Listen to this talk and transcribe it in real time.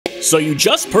So you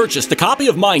just purchased a copy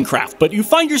of Minecraft, but you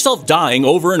find yourself dying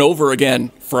over and over again.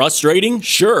 Frustrating?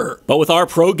 Sure. But with our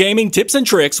pro gaming tips and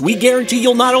tricks, we guarantee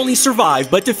you'll not only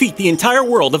survive, but defeat the entire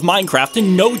world of Minecraft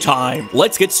in no time.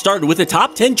 Let's get started with the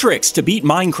top 10 tricks to beat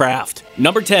Minecraft.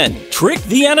 Number 10. Trick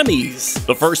the enemies.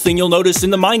 The first thing you'll notice in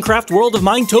the Minecraft world of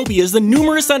Minecraftopia is the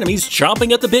numerous enemies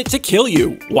chomping at the bit to kill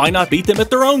you. Why not beat them at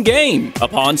their own game?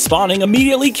 Upon spawning,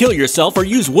 immediately kill yourself or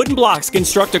use wooden blocks to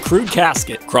construct a crude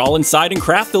casket. Crawl inside and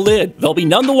craft the lid. They'll be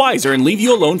none the wiser and leave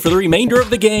you alone for the remainder of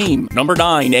the game. Number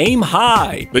 9. Aim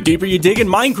high. The deeper you dig in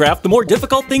Minecraft, the more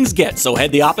difficult things get, so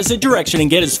head the opposite direction and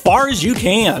get as far as you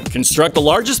can. Construct the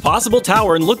largest possible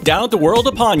tower and look down at the world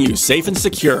upon you, safe and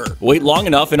secure. Wait long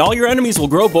enough and all your enemies will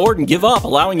grow bored and give up,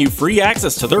 allowing you free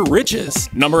access to their riches.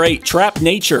 Number 8. Trap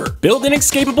nature. Build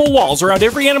inescapable walls around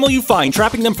every animal you find,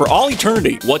 trapping them for all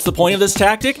eternity. What's the point of this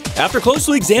tactic? After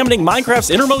closely examining Minecraft's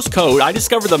innermost code, I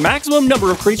discovered the maximum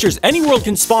number of creatures any world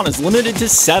can spawn is limited to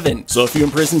 7. So if you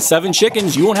imprison 7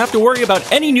 chickens, you won't have to worry about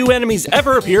any new enemies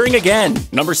ever appearing again.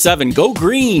 Number 7. Go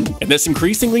green. In this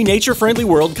increasingly nature-friendly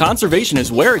world, conservation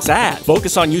is where it's at.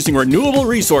 Focus on using renewable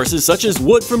resources such as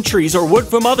wood from trees or wood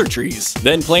from other trees.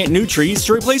 Then plant new trees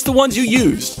to replace the ones you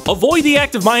used. Avoid the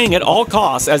act of mining at all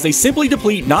costs, as they simply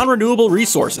deplete non-renewable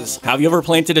resources. Have you ever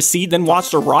planted a seed then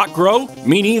watched a rock grow?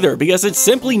 Me neither, because it's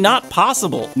simply not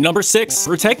possible. Number 6.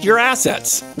 Protect your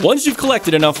assets. Once you've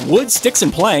collected enough wood, sticks,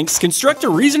 and planks, construct a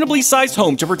reasonably sized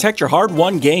home to protect your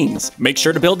hard-won gains. Make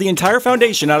sure to build the entire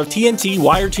foundation out of TNT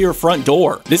wired to your front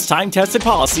door. This time-tested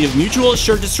policy of mutual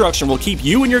assured destruction will keep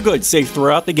you and your goods safe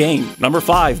throughout the game. Number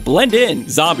 5. Blend in.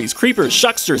 Zombies, creepers,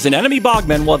 shucksters, and enemy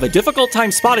bogmen will have a difficult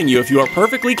time spotting you if you are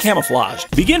perfectly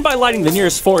camouflaged. Begin by lighting the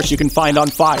nearest forest you can find on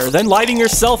fire, then lighting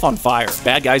yourself on fire.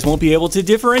 Bad guys won't be able to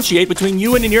differentiate between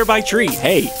you and a nearby tree.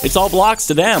 Hey, it's all blocks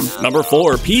to them. Number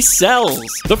 4. Peace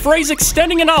sells. The phrase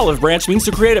extending an olive branch means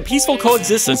to create a peaceful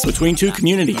coexistence between two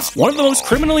communities. One of the most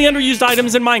criminally underused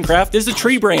items in Minecraft is the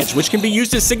tree branch, which can be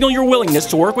used to signal your willingness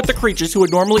to work with the creatures who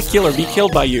would normally kill or be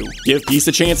killed by you. Give peace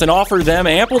a chance and offer them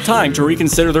ample time to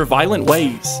reconsider their violent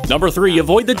ways. Number 3.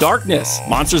 Avoid the darkness.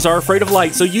 Monsters are afraid of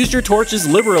light, so use your torches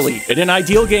liberally. In an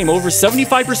ideal game, over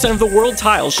 75% of the world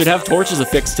tiles should have torches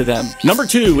affixed to them. Number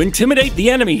 2. Intimidate the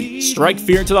enemy. Strike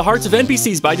fear into the hearts of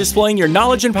NPCs by displaying your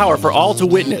knowledge and power for all to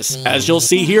witness. As you'll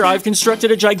see here, I've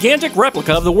constructed a gigantic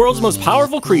replica of the world's most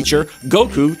powerful creature,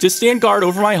 Goku, to stand guard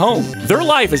over my home. Their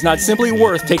life is not simply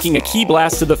worth taking a key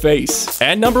blast to the face.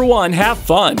 And number 1. Have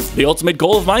fun. The ultimate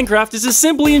goal of Minecraft is to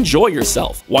simply enjoy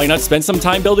yourself. Why not spend some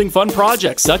time building fun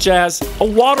projects such as a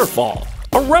waterfall,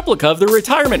 a replica of the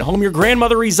retirement home your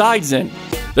grandmother resides in,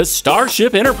 the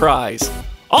Starship Enterprise,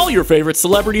 all your favorite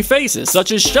celebrity faces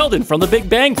such as Sheldon from The Big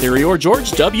Bang Theory or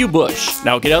George W. Bush.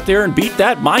 Now get out there and beat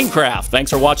that Minecraft.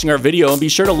 Thanks for watching our video and be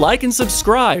sure to like and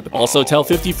subscribe. Also tell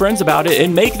 50 friends about it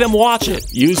and make them watch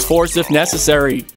it. Use force if necessary.